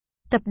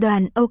Tập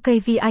đoàn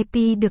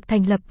okvip được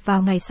thành lập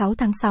vào ngày 6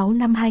 tháng 6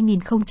 năm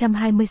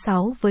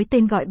 2026 với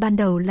tên gọi ban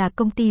đầu là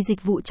Công ty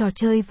Dịch vụ Trò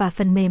chơi và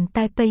Phần mềm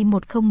Taipei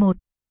 101,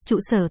 trụ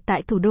sở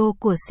tại thủ đô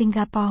của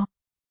Singapore.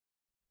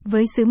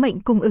 Với sứ mệnh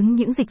cung ứng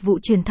những dịch vụ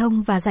truyền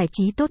thông và giải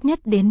trí tốt nhất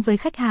đến với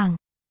khách hàng,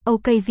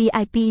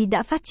 okvip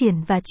đã phát triển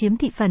và chiếm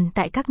thị phần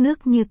tại các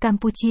nước như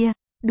Campuchia,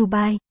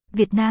 Dubai,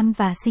 Việt Nam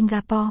và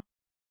Singapore.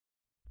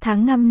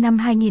 Tháng 5 năm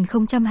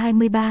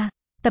 2023,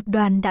 tập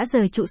đoàn đã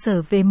rời trụ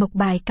sở về Mộc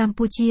Bài,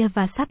 Campuchia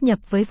và sáp nhập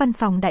với văn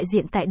phòng đại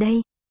diện tại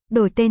đây,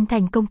 đổi tên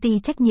thành Công ty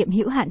Trách nhiệm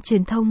hữu hạn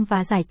Truyền thông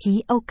và Giải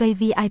trí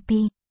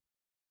okvip.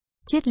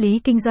 Triết lý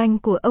kinh doanh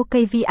của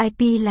okvip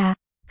là,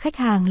 khách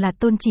hàng là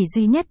tôn chỉ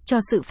duy nhất cho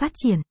sự phát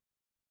triển.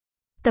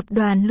 Tập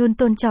đoàn luôn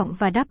tôn trọng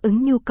và đáp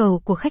ứng nhu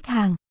cầu của khách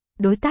hàng,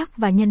 đối tác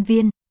và nhân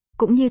viên,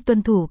 cũng như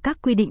tuân thủ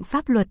các quy định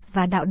pháp luật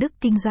và đạo đức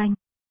kinh doanh.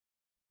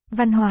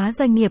 Văn hóa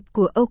doanh nghiệp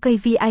của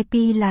okvip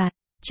là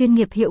chuyên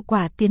nghiệp, hiệu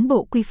quả, tiến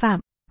bộ, quy phạm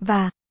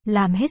và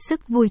làm hết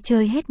sức, vui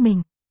chơi hết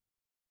mình.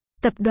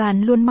 Tập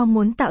đoàn luôn mong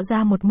muốn tạo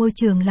ra một môi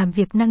trường làm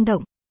việc năng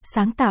động,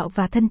 sáng tạo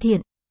và thân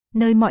thiện,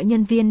 nơi mọi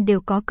nhân viên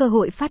đều có cơ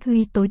hội phát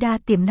huy tối đa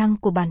tiềm năng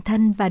của bản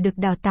thân và được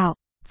đào tạo,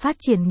 phát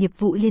triển nghiệp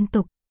vụ liên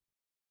tục.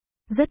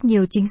 Rất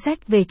nhiều chính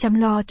sách về chăm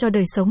lo cho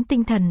đời sống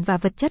tinh thần và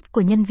vật chất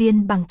của nhân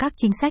viên bằng các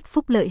chính sách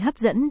phúc lợi hấp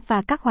dẫn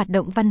và các hoạt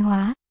động văn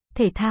hóa,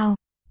 thể thao,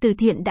 từ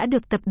thiện đã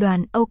được tập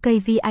đoàn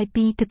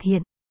okvip thực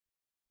hiện.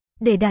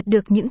 Để đạt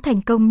được những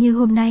thành công như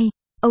hôm nay,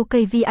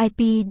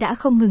 okvip đã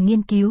không ngừng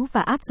nghiên cứu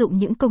và áp dụng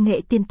những công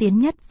nghệ tiên tiến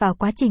nhất vào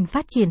quá trình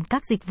phát triển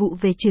các dịch vụ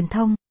về truyền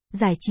thông,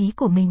 giải trí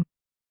của mình.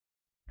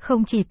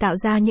 Không chỉ tạo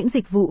ra những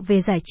dịch vụ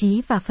về giải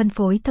trí và phân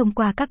phối thông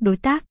qua các đối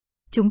tác,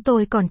 chúng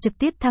tôi còn trực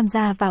tiếp tham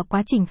gia vào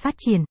quá trình phát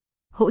triển,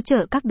 hỗ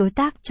trợ các đối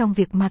tác trong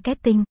việc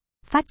marketing,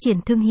 phát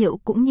triển thương hiệu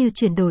cũng như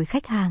chuyển đổi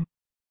khách hàng.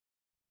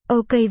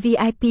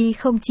 okvip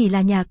không chỉ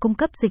là nhà cung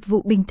cấp dịch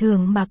vụ bình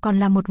thường mà còn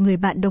là một người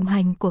bạn đồng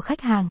hành của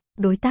khách hàng,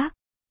 đối tác.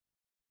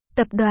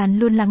 Tập đoàn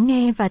luôn lắng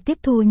nghe và tiếp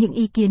thu những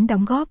ý kiến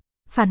đóng góp,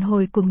 phản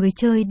hồi của người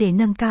chơi để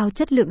nâng cao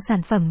chất lượng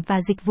sản phẩm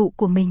và dịch vụ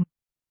của mình.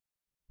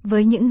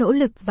 Với những nỗ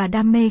lực và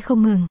đam mê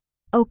không ngừng,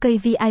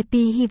 okvip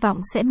hy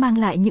vọng sẽ mang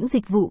lại những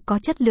dịch vụ có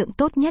chất lượng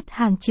tốt nhất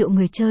hàng triệu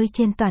người chơi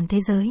trên toàn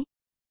thế giới.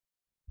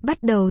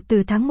 Bắt đầu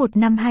từ tháng 1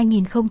 năm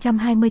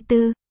 2024,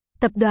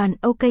 tập đoàn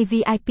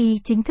okvip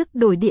chính thức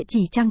đổi địa chỉ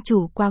trang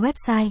chủ qua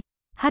website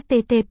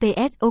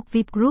https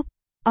okvip group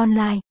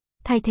online,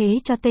 thay thế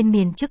cho tên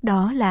miền trước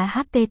đó là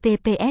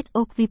https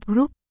okvip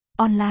group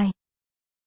online.